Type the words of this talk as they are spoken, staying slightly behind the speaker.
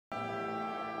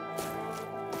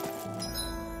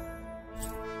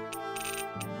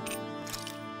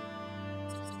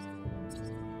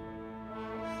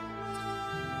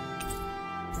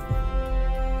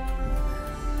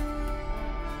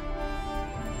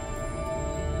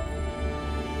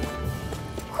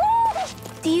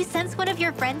Do you sense one of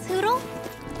your friends, Hootle?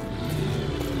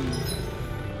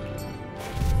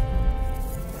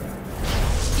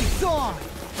 It's on!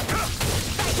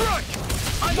 Strike!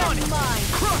 I'm on it!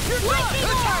 Crush your Lightning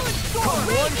Come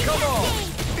on, come on!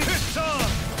 It's on!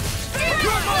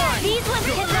 You're mine! These ones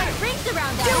can run rings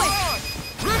around us. Do it!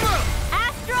 River!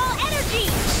 Astral energy!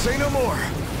 Say no more!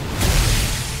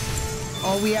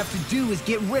 All we have to do is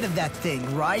get rid of that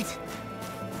thing, right?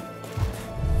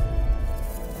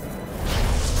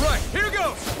 Right, here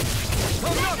goes!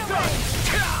 I'm not done!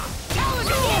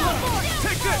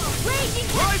 Take this!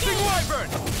 Rising Wyvern!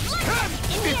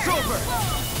 It's over!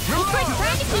 Quit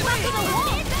trying to keep up with the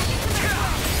wall!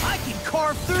 I can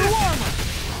carve through armor!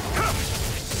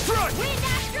 Strike!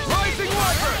 Rising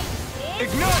Wyvern!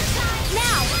 Ignite!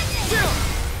 Now! Still!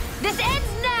 This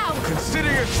ends now!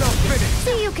 Consider yourself finished!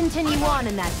 So you continue on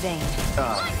in that vein.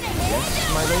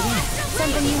 Yes, my lady?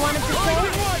 Something you wanted to say?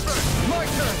 Rising Wyvern! My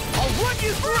turn! I'll run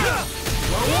you through!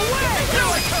 Blow away! Here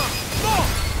I come! Fall!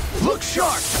 Look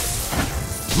sharp!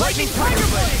 Lightning Tiger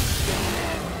Blade!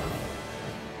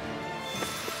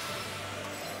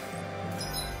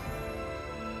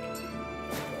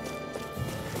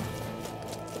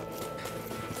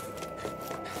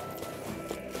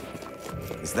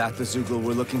 Is that the Zoogle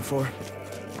we're looking for?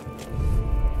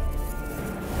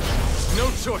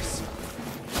 No choice!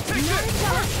 Take this!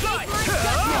 First sight!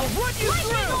 I'll run you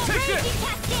through! Take this!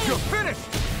 You're finished!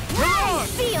 You're on!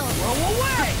 Seal! Throw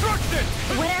away! Destruction!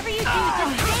 Whatever you do,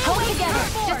 just hold together.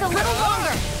 Just a little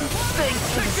longer. Thanks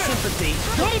for the sympathy.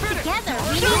 Get it together.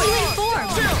 We need you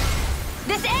informed. Chill!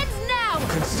 This ends now!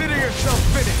 Consider yourself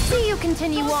finished! So you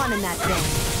continue on in that vein.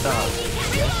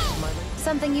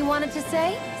 Something you wanted to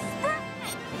say?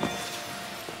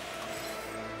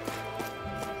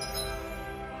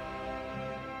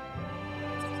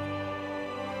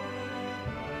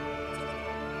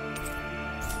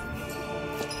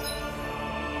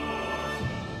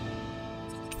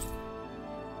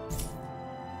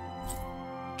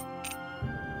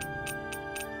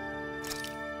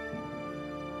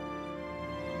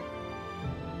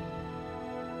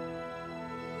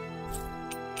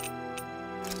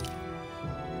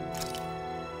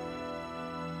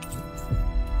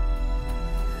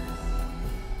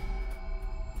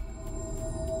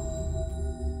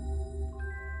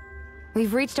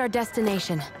 We've reached our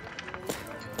destination.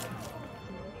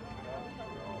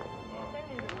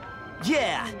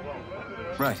 Yeah!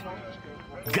 Right.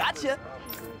 Gotcha!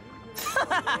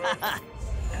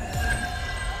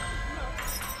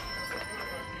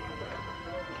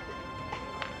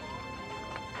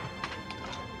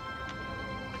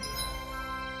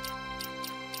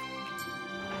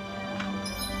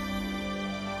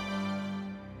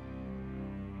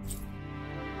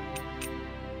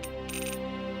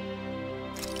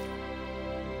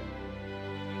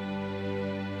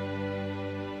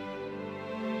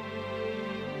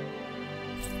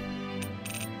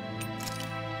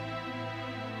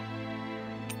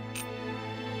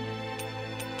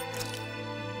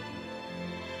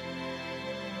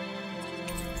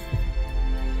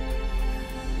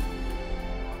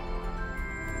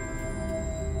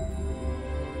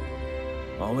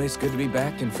 Always good to be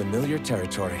back in familiar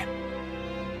territory.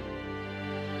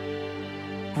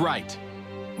 Right.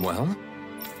 Well?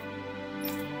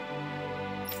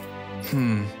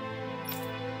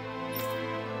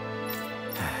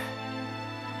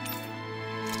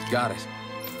 Got it.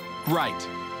 Right.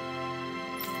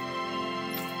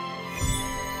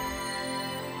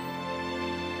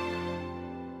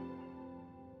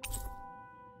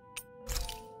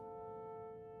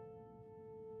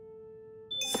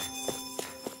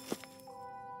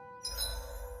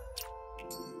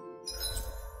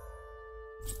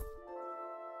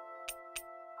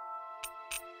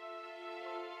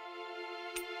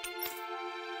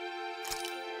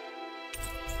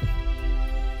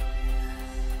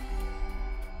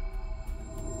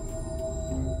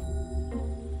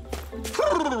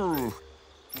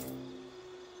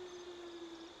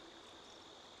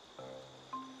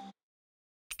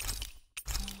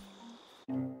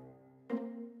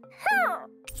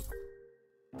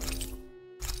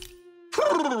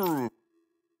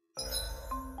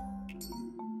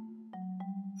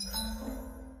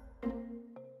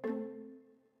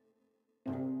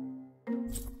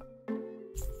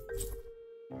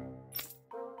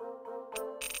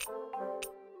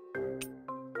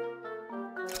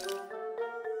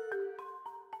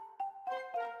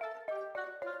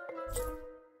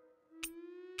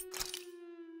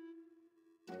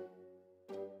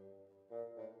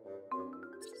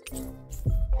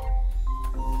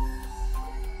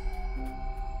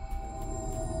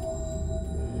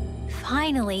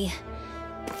 Finally.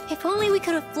 If only we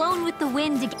could have flown with the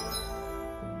wind to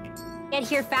get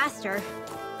here faster.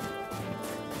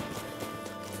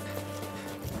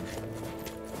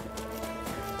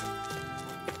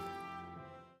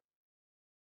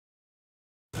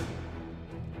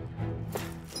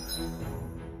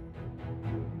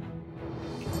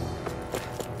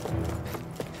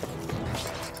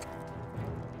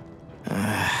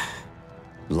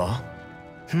 Law?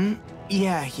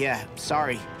 Yeah,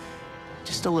 sorry.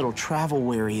 Just a little travel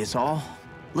weary is all.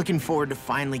 Looking forward to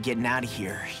finally getting out of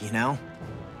here, you know?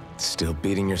 Still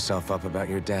beating yourself up about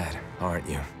your dad, aren't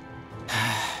you?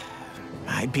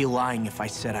 I'd be lying if I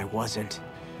said I wasn't.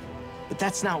 But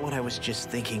that's not what I was just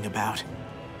thinking about.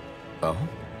 Oh?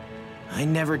 I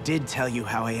never did tell you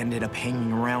how I ended up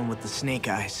hanging around with the Snake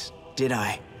Eyes, did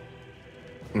I?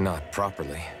 Not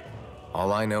properly.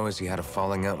 All I know is you had a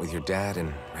falling out with your dad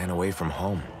and ran away from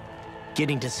home.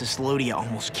 Getting to Cyslodia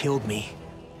almost killed me.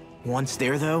 Once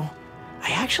there, though,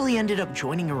 I actually ended up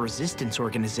joining a resistance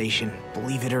organization,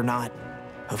 believe it or not.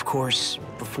 Of course,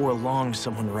 before long,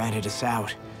 someone ratted us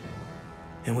out.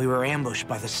 And we were ambushed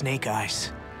by the Snake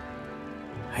Eyes.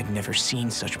 I'd never seen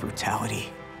such brutality.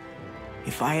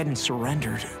 If I hadn't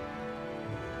surrendered...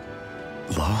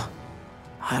 Law?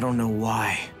 I don't know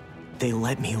why. They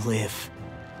let me live.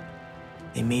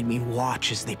 They made me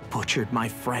watch as they butchered my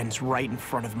friends right in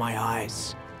front of my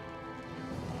eyes.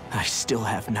 I still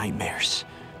have nightmares.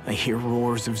 I hear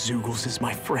roars of Zeugles as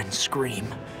my friends scream,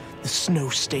 the snow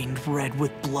stained red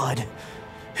with blood,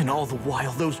 and all the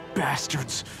while those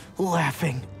bastards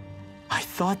laughing. I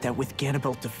thought that with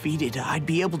Ganabelt defeated, I'd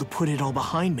be able to put it all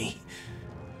behind me.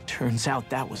 Turns out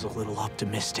that was a little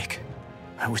optimistic.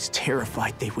 I was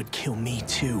terrified they would kill me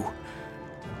too.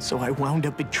 So I wound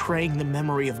up betraying the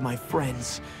memory of my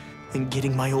friends and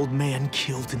getting my old man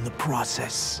killed in the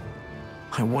process.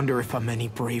 I wonder if I'm any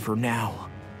braver now.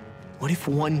 What if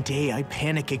one day I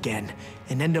panic again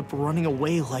and end up running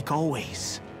away like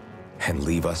always? And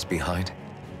leave us behind?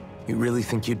 You really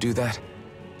think you'd do that?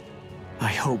 I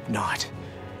hope not.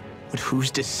 But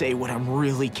who's to say what I'm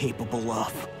really capable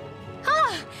of?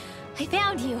 Ah! I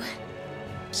found you.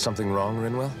 Something wrong,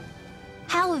 Rinwell?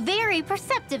 How very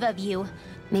perceptive of you.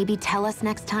 Maybe tell us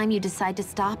next time you decide to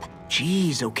stop?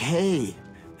 Geez, okay.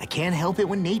 I can't help it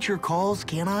when nature calls,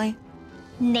 can I?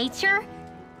 Nature?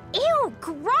 Ew,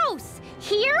 gross!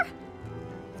 Here?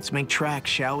 Let's make tracks,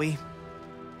 shall we?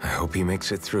 I hope he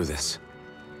makes it through this.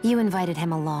 You invited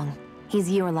him along.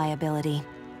 He's your liability.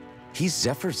 He's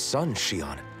Zephyr's son,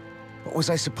 Shionne. What was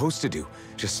I supposed to do?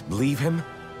 Just leave him?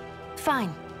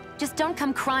 Fine. Just don't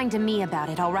come crying to me about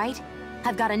it, all right?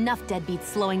 I've got enough deadbeats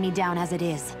slowing me down as it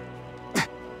is.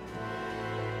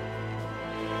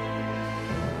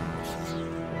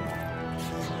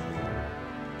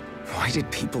 Why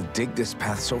did people dig this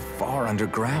path so far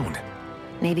underground?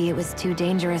 Maybe it was too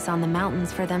dangerous on the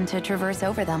mountains for them to traverse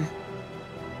over them.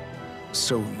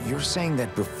 So you're saying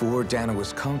that before Dahna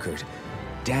was conquered,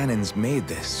 Dahnans made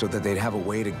this so that they'd have a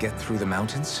way to get through the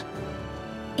mountains?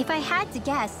 If I had to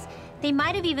guess, they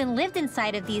might have even lived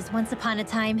inside of these once upon a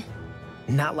time.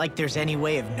 Not like there's any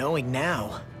way of knowing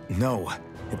now. No,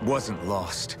 it wasn't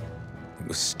lost. It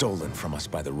was stolen from us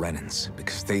by the Renans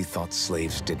because they thought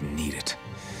slaves didn't need it.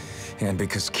 And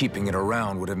because keeping it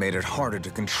around would have made it harder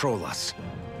to control us.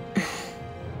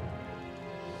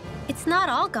 It's not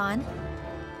all gone.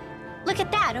 Look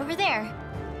at that over there.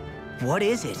 What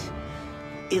is it?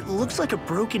 It looks like a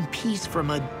broken piece from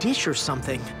a dish or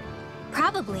something.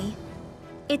 Probably.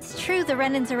 It's true the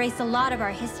Renans erase a lot of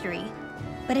our history.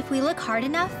 But if we look hard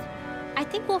enough, I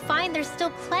think we'll find there's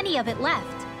still plenty of it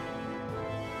left.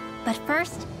 But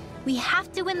first, we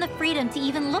have to win the freedom to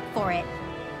even look for it.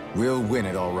 We'll win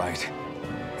it all right.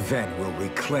 Then we'll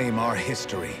reclaim our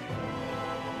history.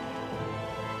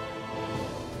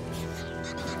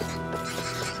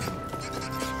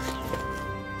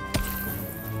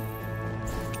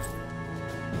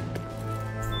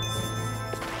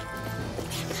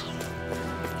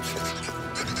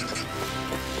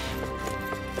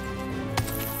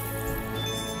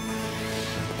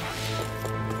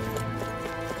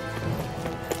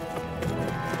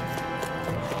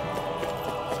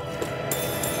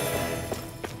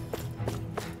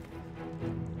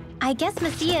 I guess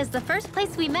Messia is the first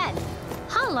place we met.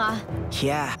 Hala.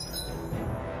 Yeah.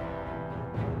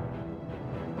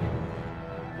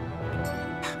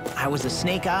 I was a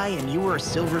Snake Eye and you were a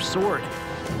Silver Sword.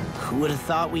 Who would have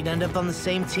thought we'd end up on the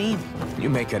same team? You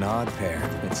make an odd pair,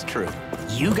 it's true.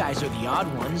 You guys are the odd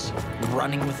ones,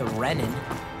 running with a Renan.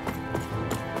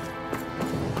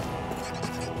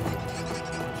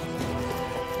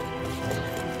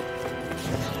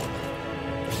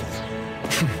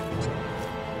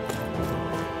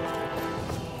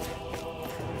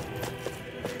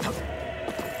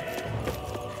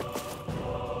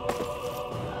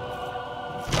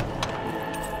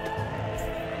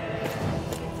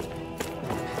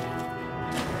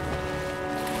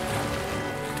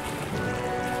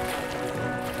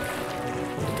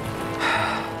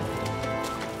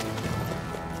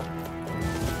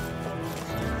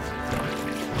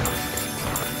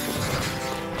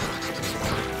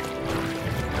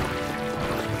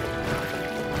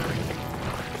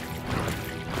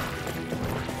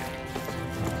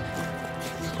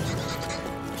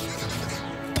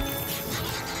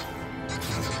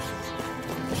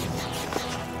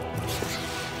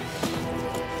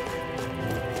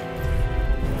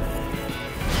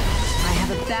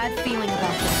 bad feeling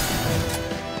about this.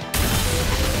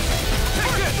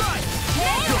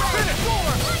 You're finished!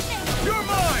 You're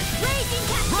mine! Raging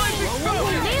Cascade! Rising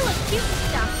Falcon! They look cute and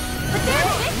stuff, but they're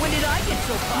big. When did I get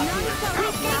so popular?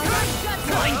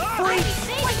 Flying freak!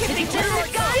 Why can't they turn their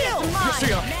skill?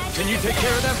 Lucia, can you take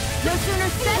care of them? No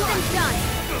sooner said than done.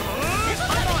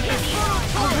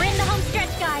 We're in the home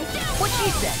stretch, guys. What she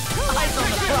said? Eyes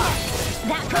on the prize.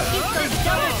 That cookie goes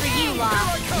double for you, Law.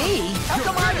 Me? How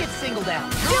come I get singled out?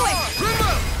 Do it!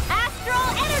 Astral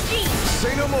Energy!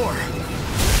 Say no more.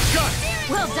 Got it!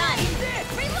 Well done.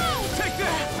 Reload! Take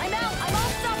this! I'm out. I'm all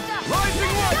stuffed up.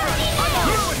 Rising Water!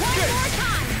 You escape! More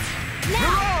time. Now!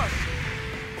 Mirage!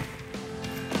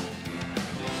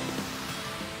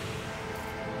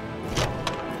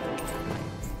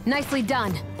 Nicely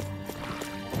done.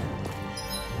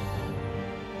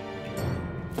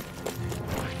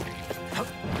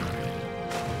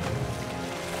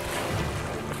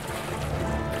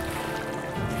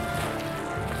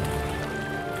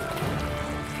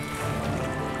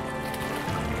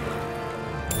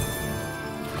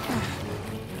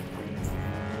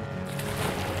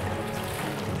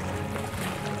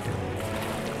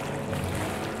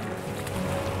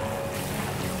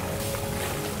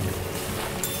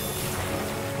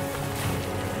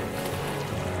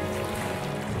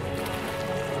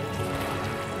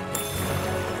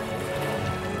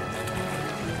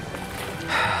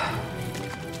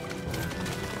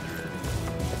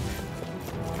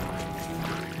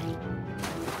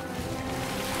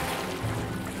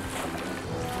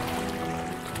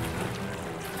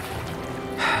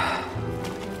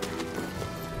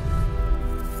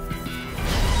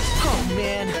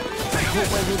 Man, I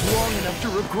hope I live long enough to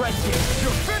regret this.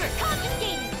 You're finished!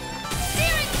 Confiscated!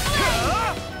 Searing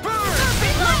Flame! Burn!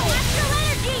 Perfect low! Astral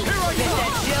Energy! Here I Get go!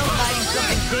 that gel hiding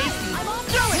something tasty.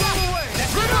 Do it! Move away!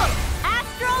 Rip up!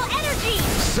 Astral Energy!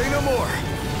 Say no more.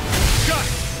 Got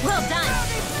it! Well done.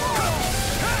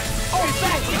 Oh,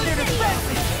 back in their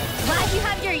defenses! Glad you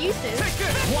have your uses. Take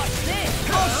this! Watch this!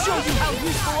 I'll show you how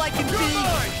useful I can You're be!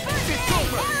 mine! It's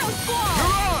over! Arrow Squall!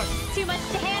 Mirage! Too much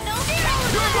to handle?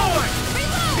 You're mine!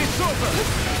 Reload! It's over!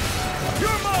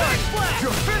 You're mine!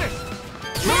 You're finished!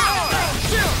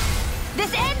 Mirage! Chill!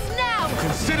 This ends now!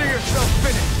 Consider yourself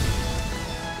finished!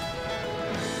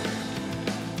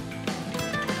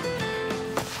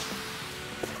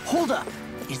 Hold up!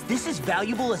 Is this as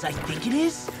valuable as I think it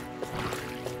is?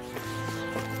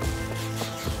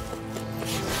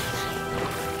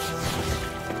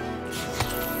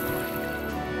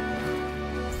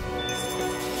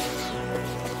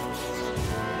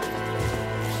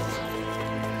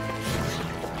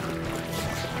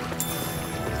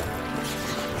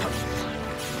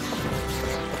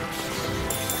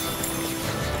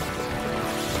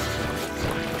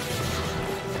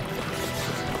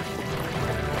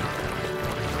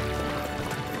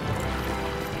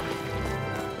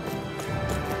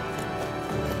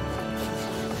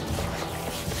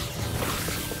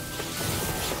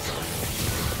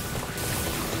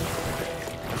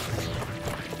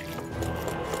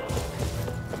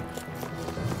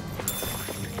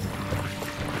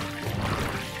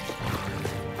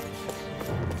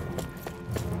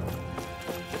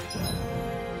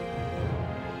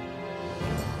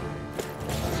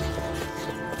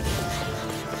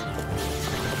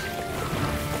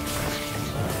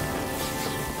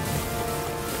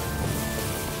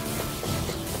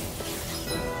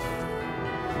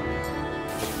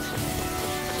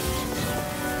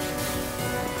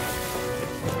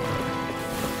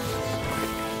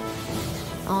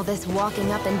 All this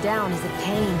walking up and down is a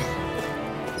pain.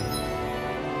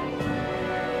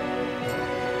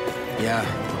 Yeah,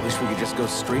 I wish we could just go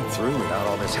straight through without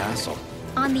all this hassle.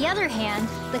 On the other hand,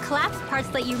 the collapsed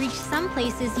parts let you reach some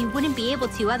places you wouldn't be able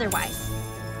to otherwise.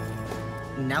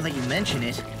 Now that you mention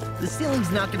it, the ceiling's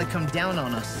not gonna come down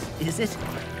on us, is it?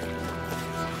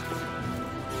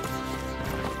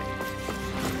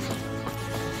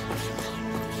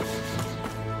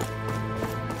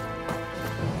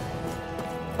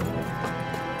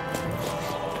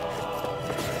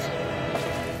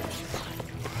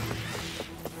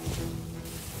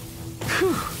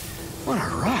 Whew, what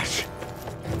a rush.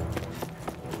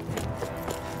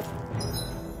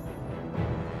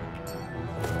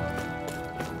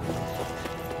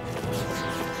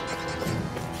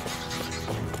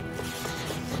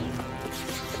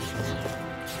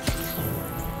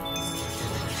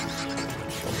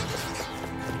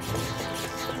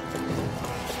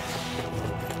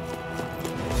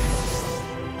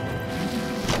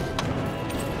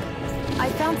 I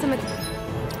found some...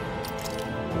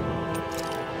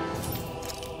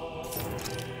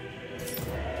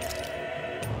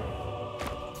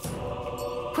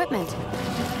 equipment.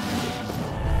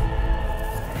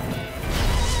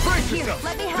 Brace yourself!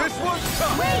 let me help. This one's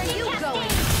tough! Where are you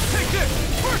going? Take this!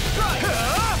 First strike!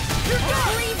 You're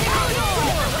done!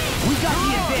 We got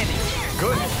the advantage.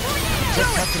 Good.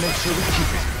 Just have to make sure we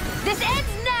keep it. This ends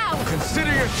now!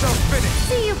 Consider yourself finished!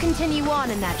 See you continue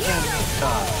on in that vein.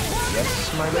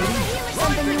 Yes, my lady?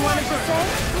 Something you wanted to say?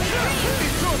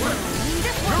 It's over!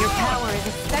 Your power is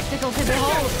a spectacle to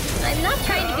behold. I'm not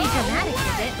trying to be dramatic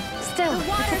with it. Still,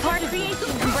 it's a part of creation.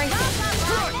 Embrace it.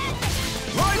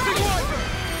 Rising Wyvern!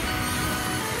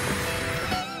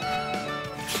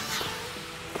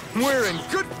 We're in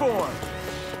good form!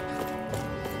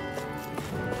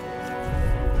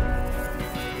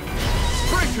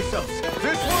 Brace yourselves!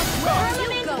 This one's tough!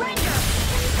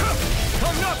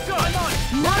 I'm not done!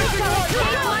 Rising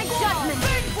Wyvern! My judgment.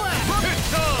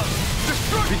 It's on!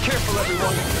 Be careful,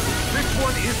 everyone! This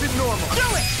one isn't normal! Do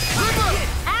it!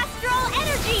 Astral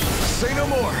energy! Say no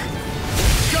more!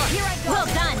 Got it! Well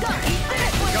done.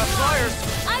 Got flyers!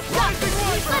 I've got this.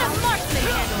 Let a marksman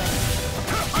handle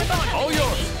it. All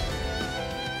yours!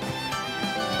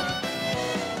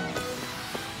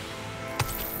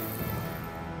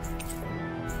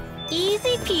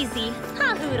 Easy peasy.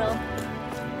 Ha hoodle.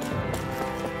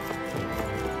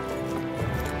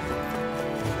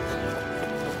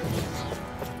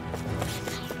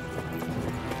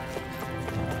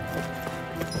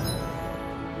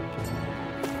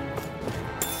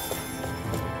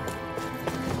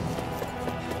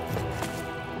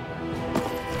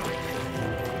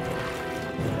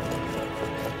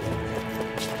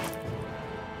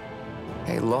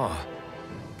 Hey, Law.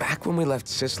 Back when we left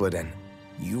Cisleden,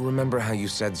 you remember how you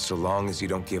said so long as you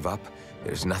don't give up,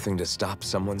 there's nothing to stop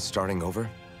someone starting over?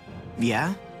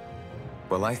 Yeah?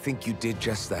 Well, I think you did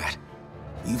just that.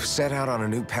 You've set out on a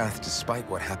new path despite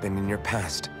what happened in your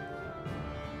past.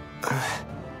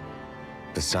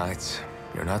 Besides,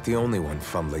 you're not the only one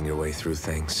fumbling your way through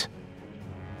things.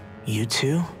 You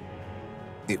too?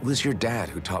 It was your dad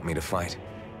who taught me to fight.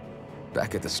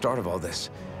 Back at the start of all this,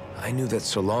 I knew that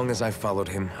so long as I followed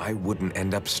him, I wouldn't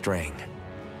end up straying.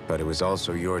 But it was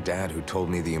also your dad who told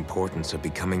me the importance of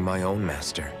becoming my own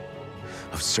master,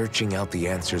 of searching out the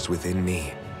answers within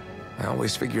me. I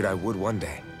always figured I would one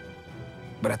day.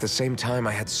 But at the same time,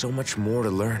 I had so much more to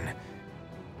learn.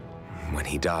 When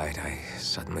he died, I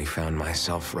suddenly found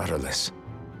myself rudderless.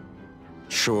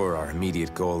 Sure, our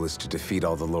immediate goal is to defeat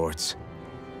all the lords.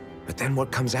 But then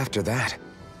what comes after that?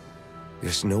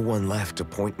 There's no one left to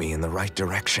point me in the right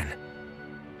direction.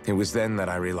 It was then that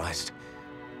I realized,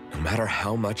 no matter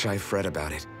how much I fret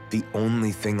about it, the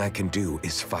only thing I can do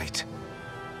is fight.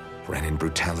 Renin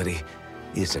brutality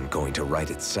isn't going to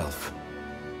right itself.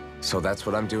 So that's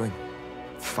what I'm doing.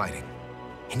 Fighting.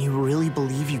 And you really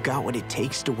believe you got what it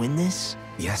takes to win this?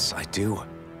 Yes, I do.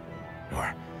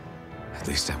 Or at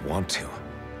least I want to.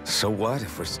 So what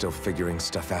if we're still figuring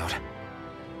stuff out?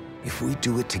 If we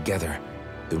do it together,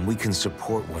 then we can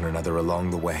support one another along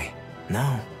the way.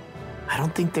 No, I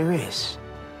don't think there is.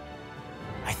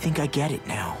 I think I get it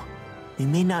now. We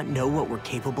may not know what we're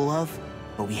capable of,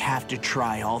 but we have to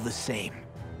try all the same.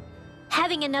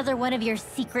 Having another one of your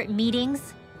secret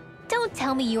meetings? Don't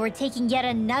tell me you were taking yet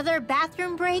another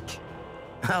bathroom break?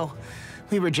 Oh,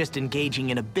 we were just engaging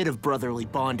in a bit of brotherly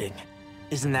bonding.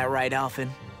 Isn't that right, Alphen?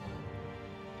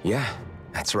 Yeah,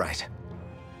 that's right.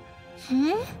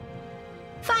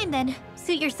 Fine then.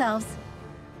 Suit yourselves.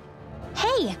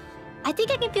 Hey! I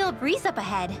think I can feel a breeze up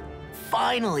ahead.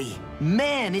 Finally!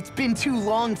 Man, it's been too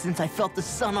long since I felt the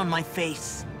sun on my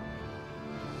face.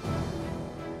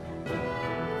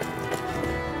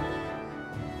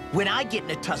 When I get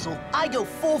in a tussle, I go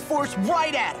full force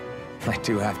right at him. I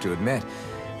do have to admit,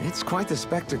 it's quite the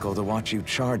spectacle to watch you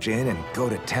charge in and go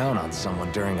to town on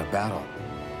someone during a battle.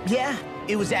 Yeah,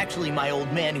 it was actually my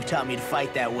old man who taught me to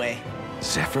fight that way.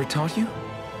 Zephyr taught you?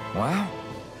 Wow.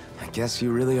 I guess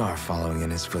you really are following in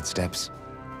his footsteps.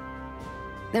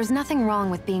 There's nothing wrong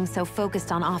with being so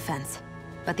focused on offense,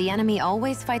 but the enemy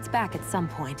always fights back at some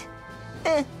point.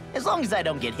 As long as I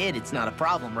don't get hit, it's not a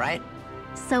problem, right?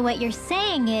 So what you're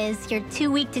saying is you're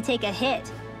too weak to take a hit.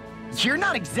 You're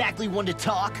not exactly one to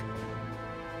talk.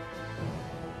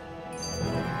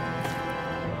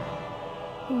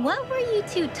 What were you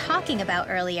two talking about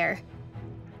earlier?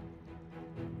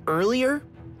 Earlier?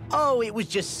 Oh, it was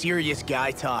just serious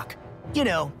guy talk. You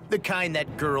know, the kind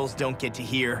that girls don't get to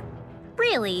hear.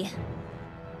 Really?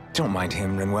 Don't mind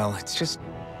him, Rinwell. It's just...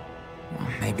 well,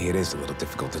 maybe it is a little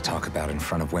difficult to talk about in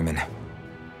front of women.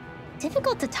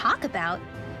 Difficult to talk about?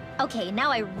 Okay,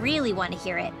 now I really want to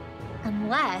hear it.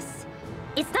 Unless...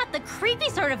 it's not the creepy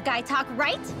sort of guy talk,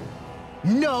 right?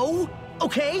 No!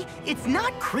 Okay? It's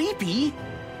not creepy.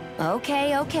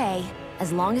 Okay, okay.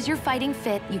 As long as you're fighting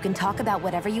fit, you can talk about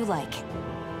whatever you like.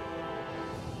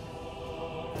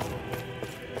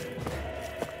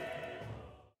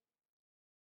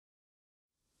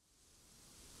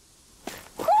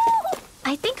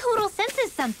 I think Hootle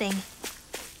senses something.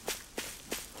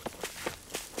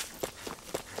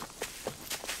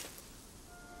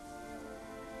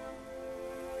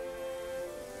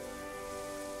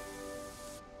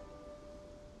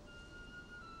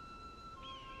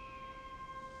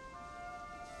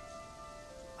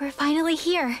 We're finally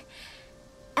here.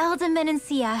 Elde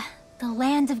Menancia, the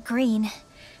land of green.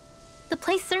 The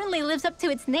place certainly lives up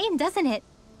to its name, doesn't it?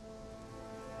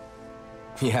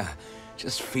 Yeah,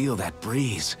 just feel that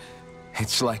breeze.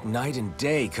 It's like night and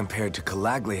day compared to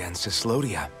Calaglia and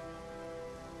Cyslodia.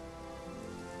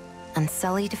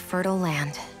 Unsullied, fertile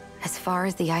land, as far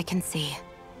as the eye can see.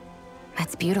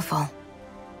 That's beautiful.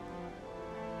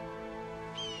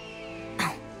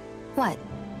 Oh, what?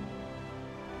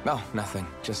 Oh, nothing.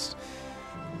 Just...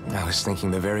 I was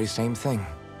thinking the very same thing.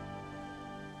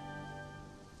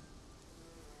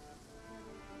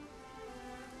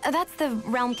 That's the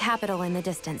realm capital in the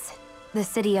distance. The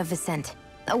city of Vicent.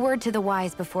 A word to the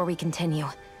wise before we continue.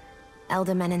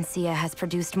 Elde Menancia has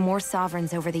produced more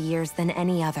sovereigns over the years than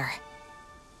any other.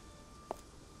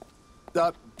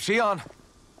 Shionne!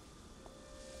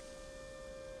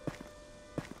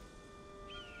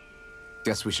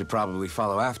 Guess we should probably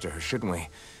follow after her, shouldn't we?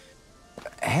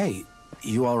 Hey,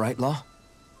 you all right, Law?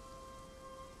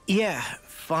 Yeah,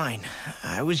 fine.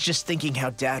 I was just thinking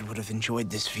how Dad would have enjoyed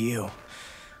this view.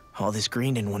 All this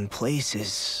green in one place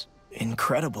is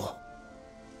incredible.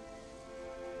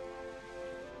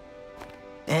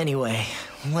 Anyway,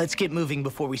 let's get moving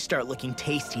before we start looking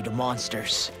tasty to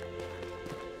monsters.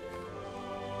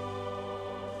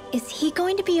 Is he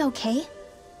going to be okay?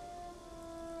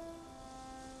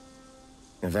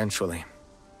 Eventually.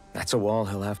 That's a wall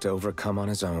he'll have to overcome on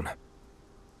his own.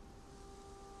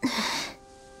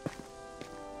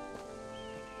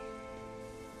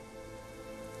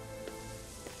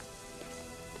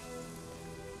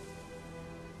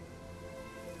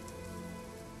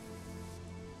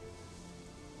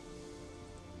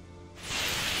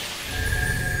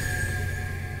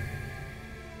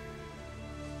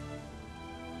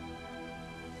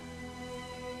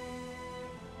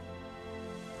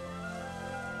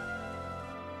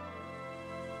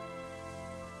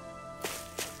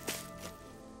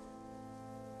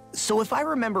 So if I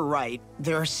remember right,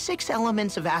 there are 6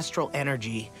 elements of astral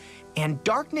energy, and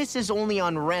darkness is only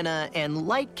on Rena, and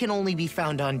light can only be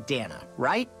found on Dana,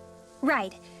 right?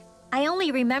 Right. I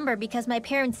only remember because my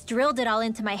parents drilled it all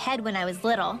into my head when I was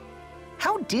little.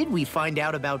 How did we find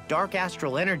out about dark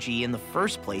astral energy in the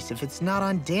first place if it's not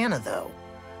on Dana, though?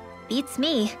 Beats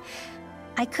me.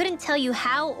 I couldn't tell you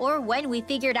how or when we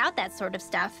figured out that sort of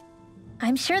stuff.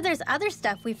 I'm sure there's other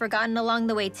stuff we've forgotten along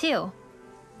the way, too.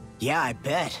 Yeah, I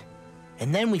bet.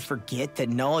 And then we forget that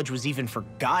knowledge was even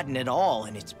forgotten at all,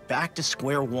 and it's back to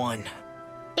square one.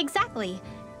 Exactly.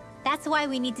 That's why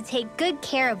we need to take good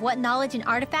care of what knowledge and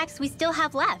artifacts we still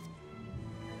have left.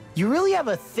 You really have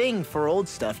a thing for old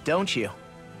stuff, don't you?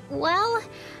 Well,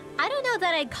 I don't know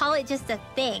that I'd call it just a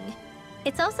thing.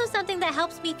 It's also something that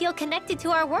helps me feel connected to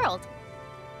our world.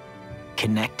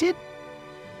 Connected?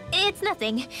 It's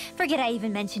nothing. Forget I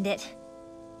even mentioned it.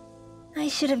 I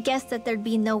should have guessed that there'd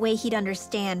be no way he'd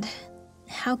understand.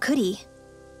 How could he?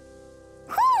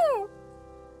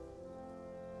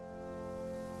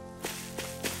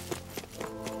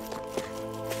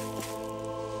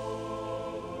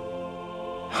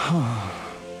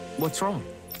 What's wrong?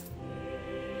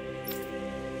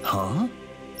 Huh?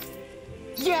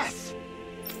 Yes!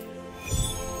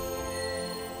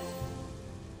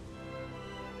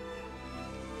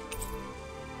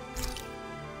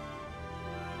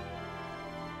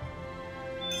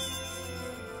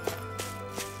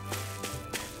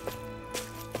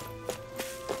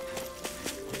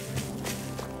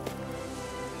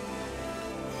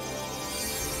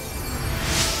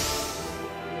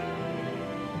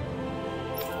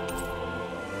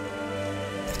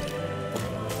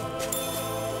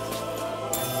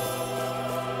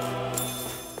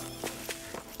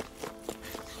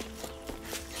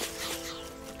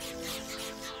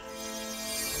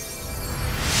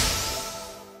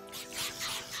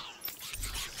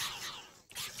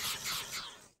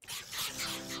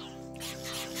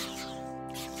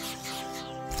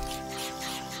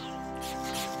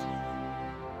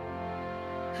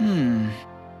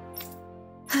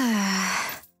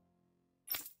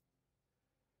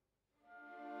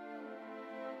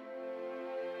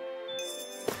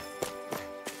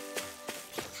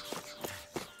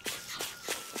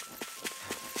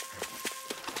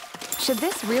 Should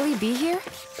this really be here?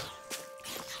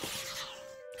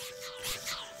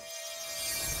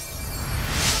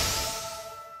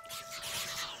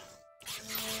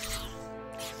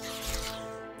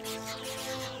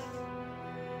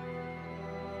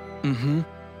 Mm-hmm.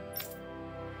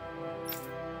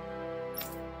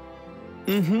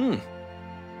 Mm-hmm.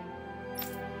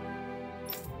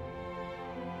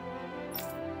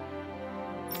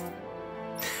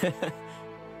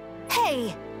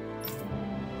 Hey!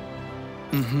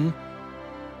 Mm-hmm.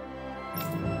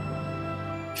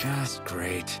 Just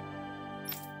great.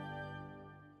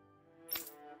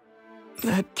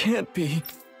 That can't be.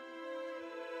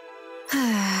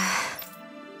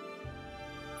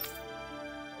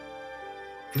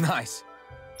 Nice.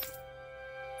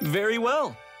 Very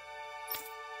well.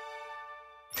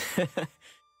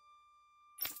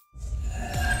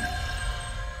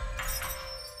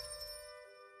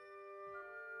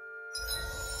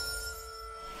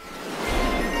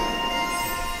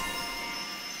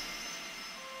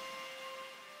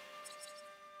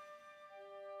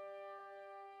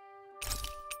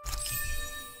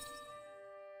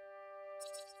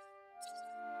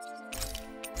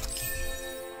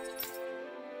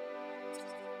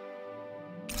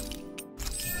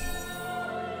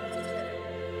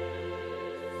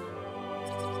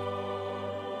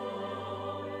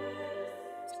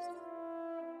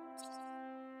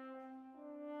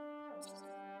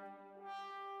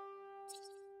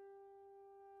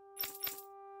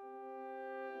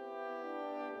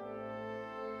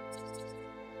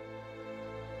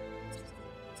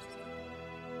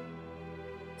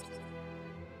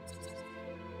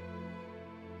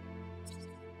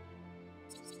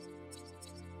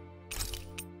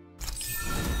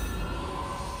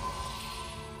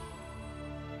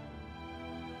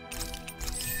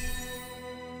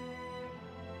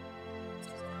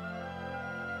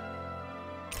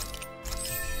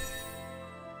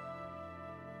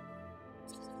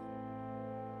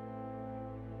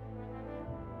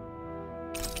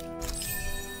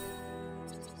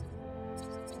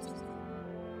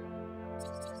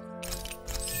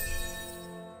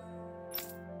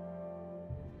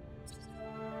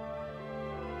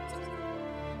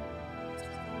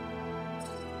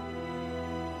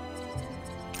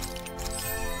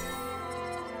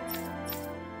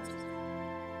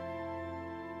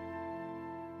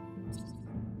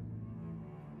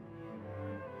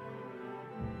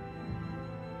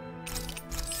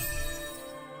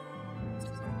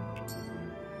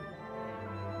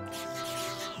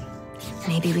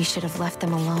 Maybe we should have left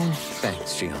them alone.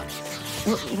 Thanks, Shion.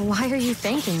 Why are you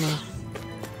thanking me?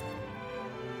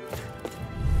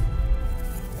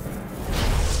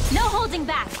 No holding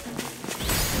back!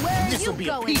 Where are This'll you be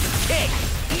going? a piece of cake.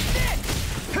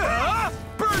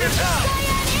 Burn it out!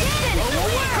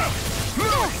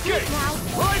 Milkgate!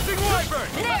 Rising Wyvern!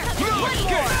 There!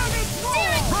 Milkgate!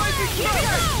 Rising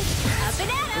Milkgate! A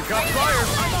banana! We got fire!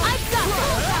 I've got it!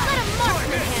 Let a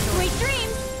marksman handle it! Sweet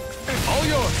dreams! All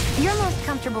yours! You're most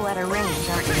comfortable at a range,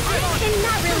 aren't you? I'm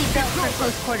not really built for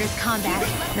close quarters combat.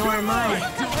 Nor am I.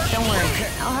 Don't worry,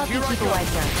 I'll help you keep a wide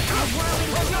berth.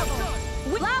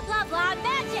 Blah blah blah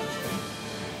magic!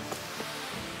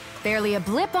 Barely a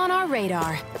blip on our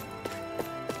radar.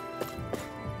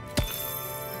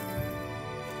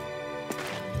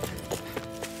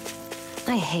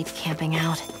 I hate camping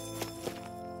out.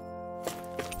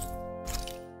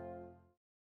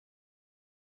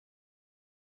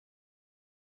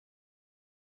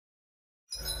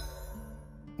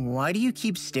 Why do you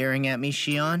keep staring at me,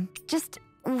 Shion? Just,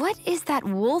 what is that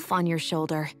wolf on your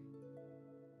shoulder?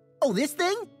 Oh, this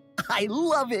thing? I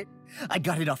love it! I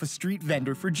got it off a street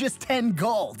vendor for just 10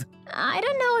 gold. I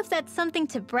don't know if that's something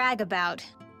to brag about.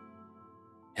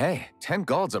 Hey, 10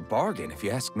 gold's a bargain if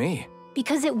you ask me.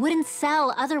 Because it wouldn't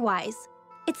sell otherwise.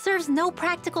 It serves no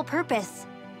practical purpose.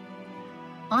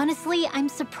 Honestly, I'm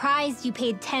surprised you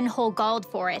paid 10 whole gold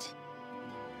for it.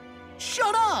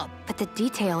 Shut up! But the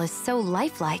detail is so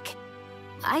lifelike.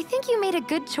 I think you made a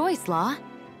good choice, Law.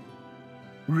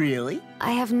 Really?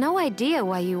 I have no idea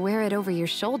why you wear it over your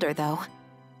shoulder, though.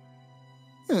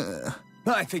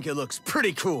 I think it looks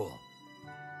pretty cool.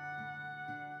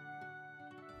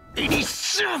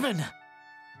 87!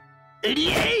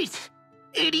 88!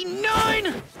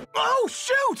 89! Oh,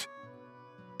 shoot!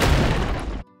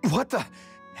 What the?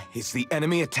 Is the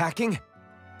enemy attacking?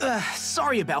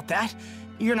 Sorry about that.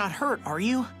 You're not hurt, are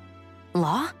you?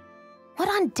 Law? What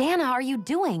on Dana are you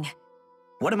doing?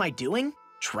 What am I doing?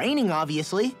 Training,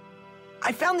 obviously.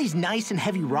 I found these nice and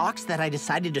heavy rocks that I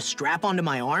decided to strap onto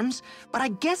my arms, but I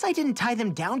guess I didn't tie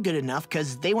them down good enough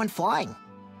because they went flying.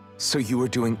 So you were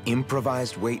doing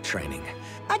improvised weight training?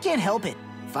 I can't help it.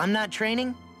 If I'm not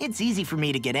training, it's easy for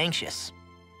me to get anxious.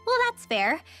 Well, that's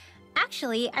fair.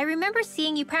 Actually, I remember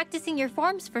seeing you practicing your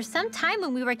forms for some time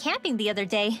when we were camping the other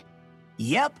day.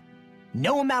 Yep.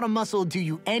 No amount of muscle will do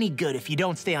you any good if you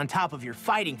don't stay on top of your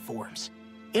fighting forms.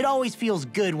 It always feels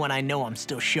good when I know I'm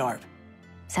still sharp.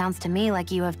 Sounds to me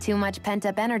like you have too much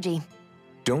pent-up energy.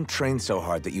 Don't train so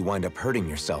hard that you wind up hurting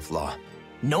yourself, Law.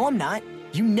 No, I'm not.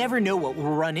 You never know what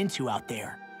we'll run into out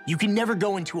there. You can never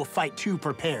go into a fight too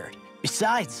prepared.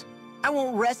 Besides, I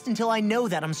won't rest until I know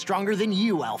that I'm stronger than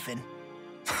you, Alphen.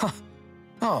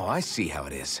 Oh, I see how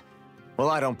it is. Well,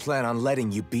 I don't plan on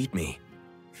letting you beat me.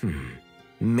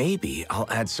 Maybe I'll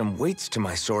add some weights to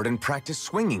my sword and practice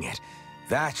swinging it.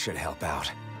 That should help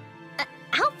out.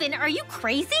 Alphen, are you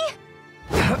crazy?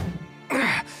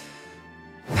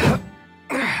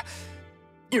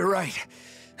 You're right.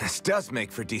 This does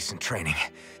make for decent training.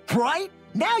 Right?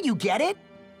 Now you get it?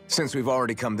 Since we've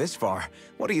already come this far,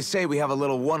 what do you say we have a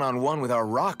little one-on-one with our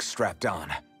rocks strapped on?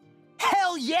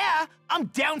 Hell yeah! I'm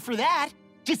down for that!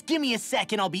 Just give me a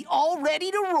second, I'll be all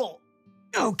ready to roll.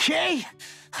 Okay,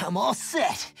 I'm all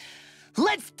set.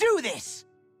 Let's do this!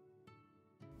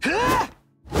 Take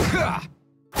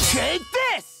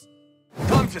this!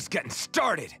 I'm just getting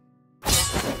started. Our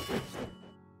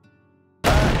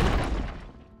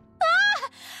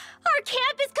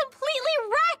camp is completely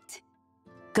wrecked!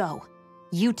 Go.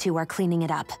 You two are cleaning it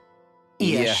up.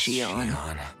 Yes,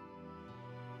 Shion.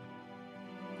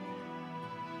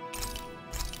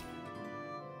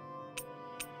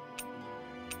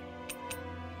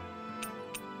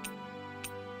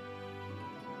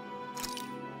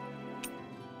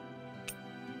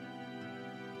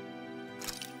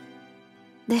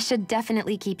 This should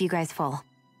definitely keep you guys full.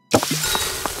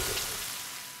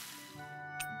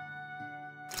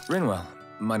 Rinwell,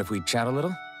 mind if we chat a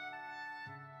little?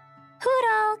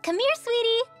 Hootle, come here,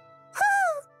 sweetie.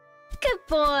 Woo! Good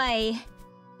boy.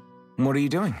 What are you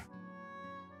doing?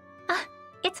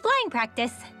 It's flying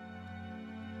practice.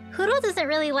 Hootle doesn't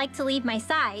really like to leave my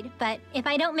side, but if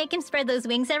I don't make him spread those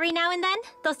wings every now and then,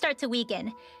 they'll start to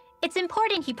weaken. It's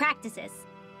important he practices.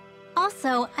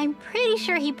 Also, I'm pretty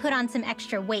sure he put on some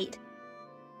extra weight.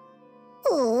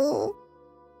 Oh.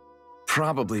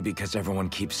 Probably because everyone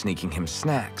keeps sneaking him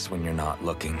snacks when you're not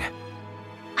looking.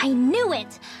 I knew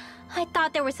it! I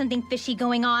thought there was something fishy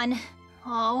going on.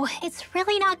 Oh, it's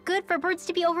really not good for birds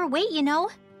to be overweight, you know?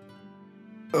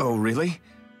 Oh, really?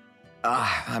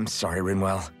 I'm sorry,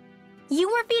 Rinwell. You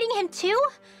were feeding him too?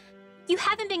 You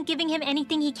haven't been giving him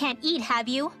anything he can't eat, have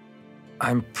you?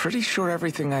 I'm pretty sure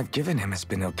everything I've given him has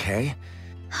been okay.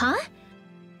 Huh?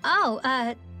 Oh,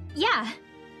 yeah.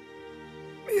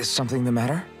 Is something the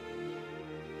matter?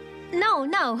 No,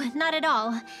 not at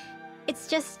all. It's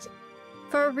just,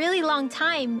 for a really long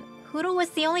time, Hootle was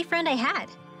the only friend I had.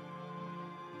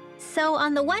 So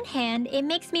on the one hand, it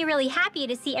makes me really happy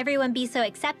to see everyone be so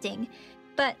accepting.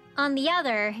 But on the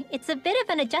other, it's a bit of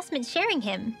an adjustment sharing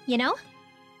him, you know?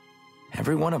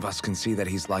 Every one of us can see that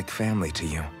he's like family to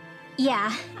you.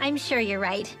 Yeah, I'm sure you're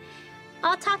right.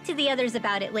 I'll talk to the others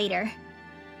about it later.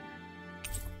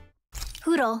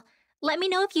 Hootle, let me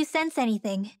know if you sense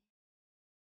anything.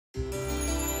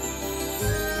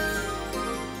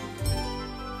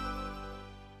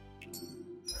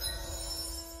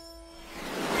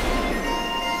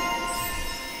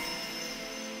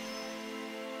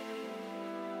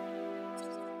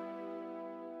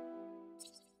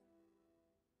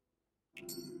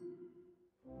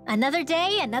 Another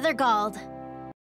day, another Gald.